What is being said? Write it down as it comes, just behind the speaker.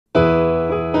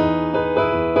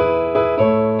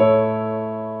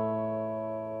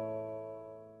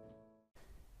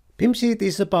Bimsheet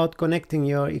is about connecting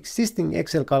your existing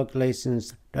Excel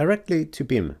calculations directly to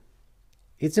Bim.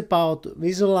 It's about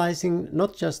visualizing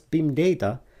not just Bim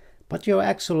data, but your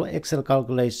actual Excel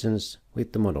calculations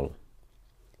with the model.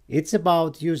 It's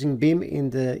about using Bim in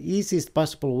the easiest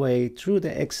possible way through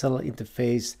the Excel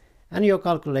interface and your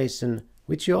calculation,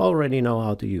 which you already know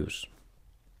how to use.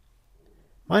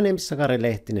 My name is Sakari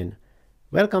Lehtinen.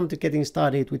 Welcome to Getting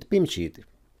Started with Bimsheet.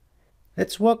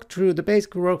 Let's walk through the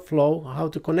basic workflow how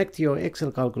to connect your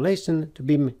Excel calculation to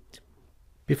Bim.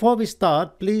 Before we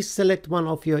start, please select one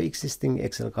of your existing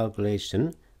Excel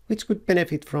calculation, which could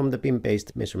benefit from the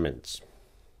Bim-based measurements.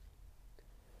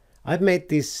 I've made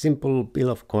this simple bill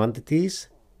of quantities,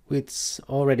 which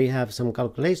already have some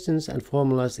calculations and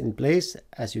formulas in place,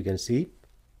 as you can see.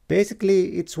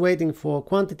 Basically, it's waiting for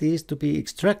quantities to be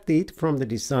extracted from the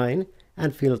design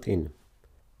and filled in.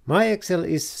 My Excel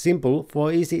is simple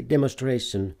for easy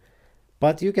demonstration,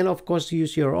 but you can of course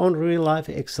use your own real-life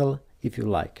Excel if you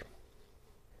like.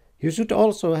 You should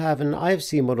also have an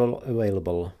IFC model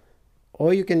available,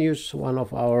 or you can use one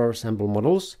of our sample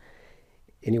models.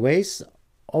 Anyways,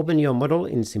 open your model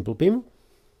in Simplebim.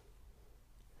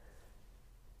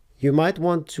 You might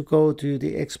want to go to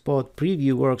the Export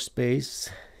Preview workspace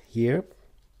here.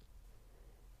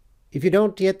 If you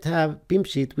don't yet have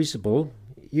Bimsheet visible,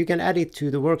 you can add it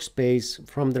to the workspace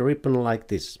from the ribbon like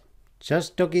this.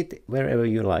 Just dock it wherever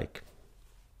you like.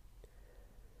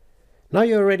 Now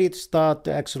you're ready to start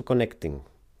the actual connecting.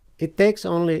 It takes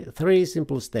only 3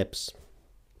 simple steps.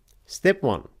 Step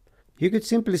 1. You could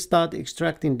simply start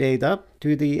extracting data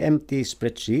to the empty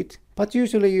spreadsheet, but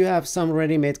usually you have some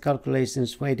ready-made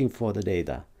calculations waiting for the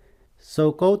data.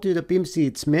 So go to the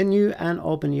Bimsheets menu and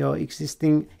open your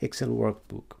existing Excel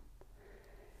workbook.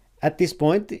 At this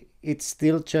point, it's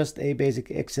still just a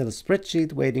basic Excel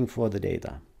spreadsheet waiting for the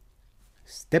data.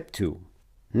 Step 2.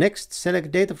 Next,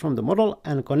 select data from the model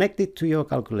and connect it to your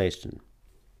calculation.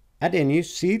 Add a new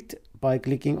sheet by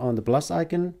clicking on the plus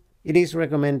icon. It is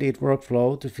recommended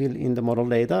workflow to fill in the model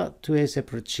data to a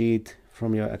separate sheet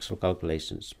from your actual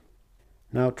calculations.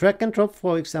 Now drag and drop,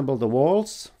 for example, the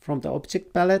walls from the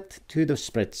object palette to the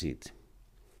spreadsheet.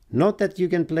 Note that you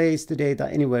can place the data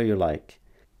anywhere you like.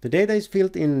 The data is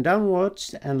filled in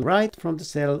downwards and right from the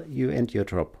cell you enter your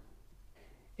drop.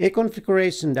 A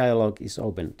configuration dialog is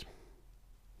opened.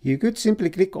 You could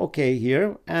simply click OK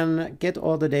here and get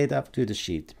all the data to the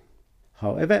sheet.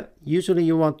 However, usually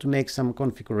you want to make some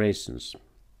configurations.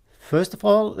 First of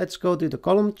all, let's go to the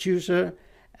column chooser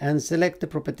and select the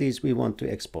properties we want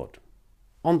to export.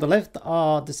 On the left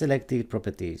are the selected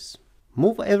properties.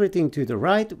 Move everything to the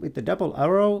right with the double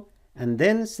arrow and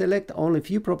then select only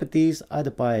few properties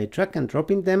either by drag and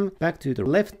dropping them back to the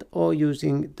left or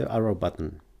using the arrow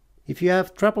button. If you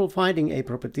have trouble finding a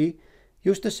property,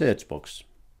 use the search box.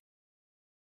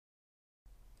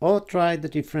 Or try the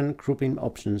different grouping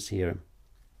options here.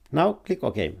 Now click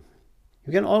OK.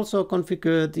 You can also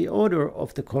configure the order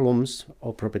of the columns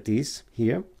or properties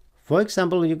here. For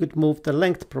example, you could move the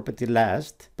length property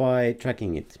last by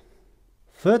dragging it.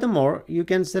 Furthermore, you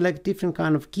can select different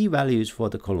kind of key values for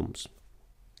the columns.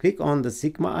 Click on the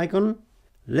sigma icon.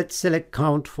 Let's select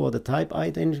count for the type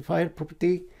identifier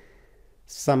property,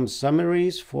 some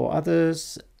summaries for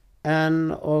others,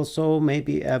 and also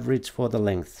maybe average for the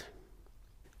length.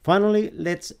 Finally,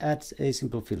 let's add a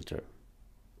simple filter.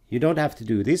 You don't have to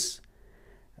do this,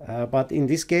 but in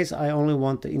this case I only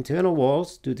want the internal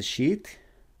walls to the sheet,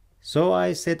 so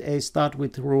I set a start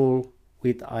with rule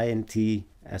with int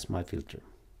as my filter.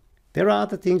 There are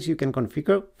other things you can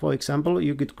configure. For example,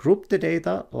 you could group the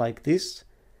data like this,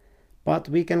 but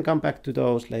we can come back to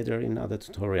those later in other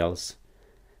tutorials.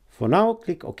 For now,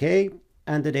 click OK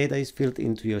and the data is filled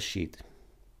into your sheet.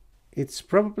 It's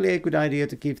probably a good idea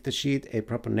to give the sheet a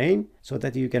proper name so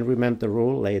that you can remember the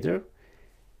rule later.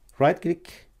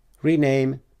 Right-click,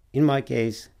 rename, in my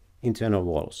case, internal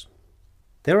walls.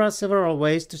 There are several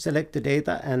ways to select the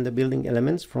data and the building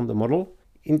elements from the model.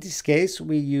 In this case,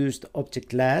 we used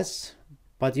object class,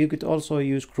 but you could also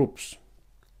use groups.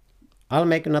 I'll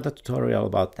make another tutorial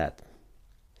about that.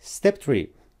 Step 3.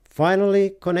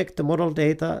 Finally, connect the model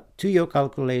data to your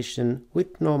calculation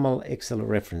with normal Excel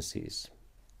references.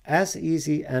 As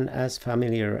easy and as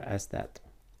familiar as that.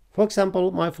 For example,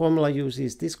 my formula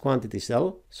uses this quantity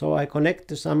cell, so I connect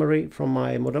the summary from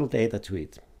my model data to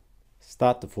it.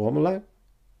 Start the formula,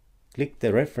 click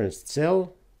the referenced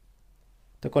cell,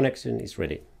 the connection is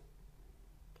ready.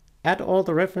 Add all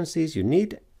the references you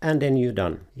need and then you're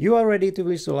done. You are ready to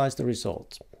visualize the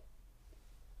results.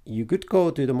 You could go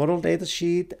to the model data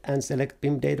sheet and select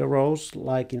Bim data rows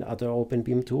like in other open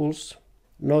Bim tools.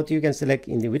 Note you can select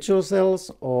individual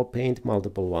cells or paint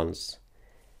multiple ones.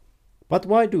 But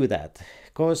why do that?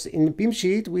 Because in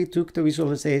Bimsheet we took the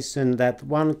visualization that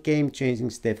one game-changing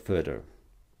step further.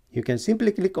 You can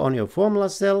simply click on your formula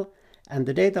cell and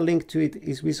the data linked to it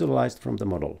is visualized from the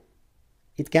model.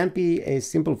 It can be a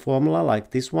simple formula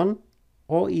like this one,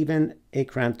 or even a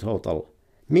grand total,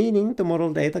 meaning the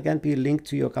model data can be linked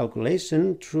to your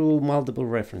calculation through multiple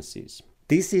references.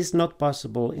 This is not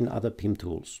possible in other BIM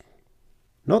tools.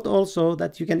 Note also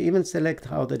that you can even select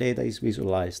how the data is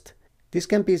visualized. This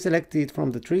can be selected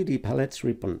from the 3D palettes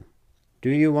ribbon. Do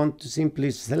you want to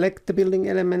simply select the building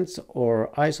elements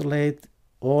or isolate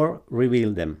or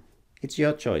reveal them? It's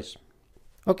your choice.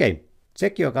 Okay,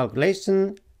 check your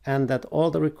calculation and that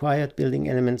all the required building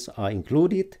elements are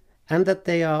included and that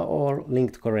they are all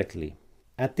linked correctly.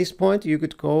 At this point you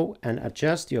could go and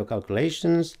adjust your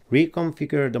calculations,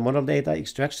 reconfigure the model data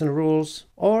extraction rules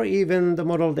or even the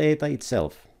model data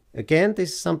itself. Again,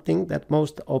 this is something that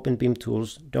most OpenBIM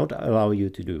tools don't allow you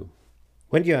to do.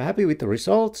 When you are happy with the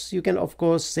results, you can of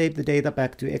course save the data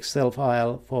back to Excel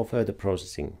file for further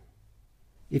processing.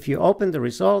 If you open the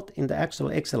result in the actual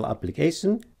Excel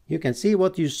application, you can see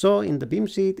what you saw in the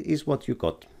Bimsheet is what you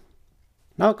got.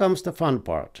 Now comes the fun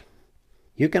part.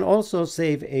 You can also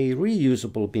save a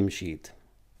reusable Bimsheet.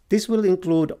 This will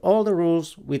include all the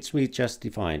rules which we just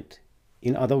defined.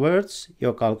 In other words,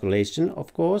 your calculation,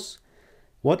 of course,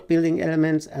 what building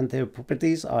elements and their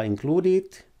properties are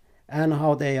included, and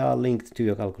how they are linked to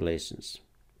your calculations.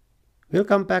 We'll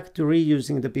come back to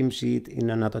reusing the Bimsheet in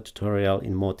another tutorial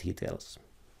in more details.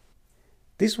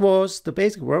 This was the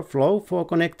basic workflow for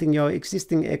connecting your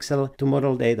existing Excel to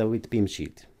model data with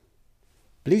Bimsheet.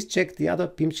 Please check the other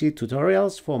Bimsheet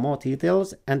tutorials for more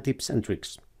details and tips and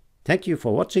tricks. Thank you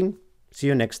for watching. See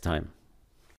you next time.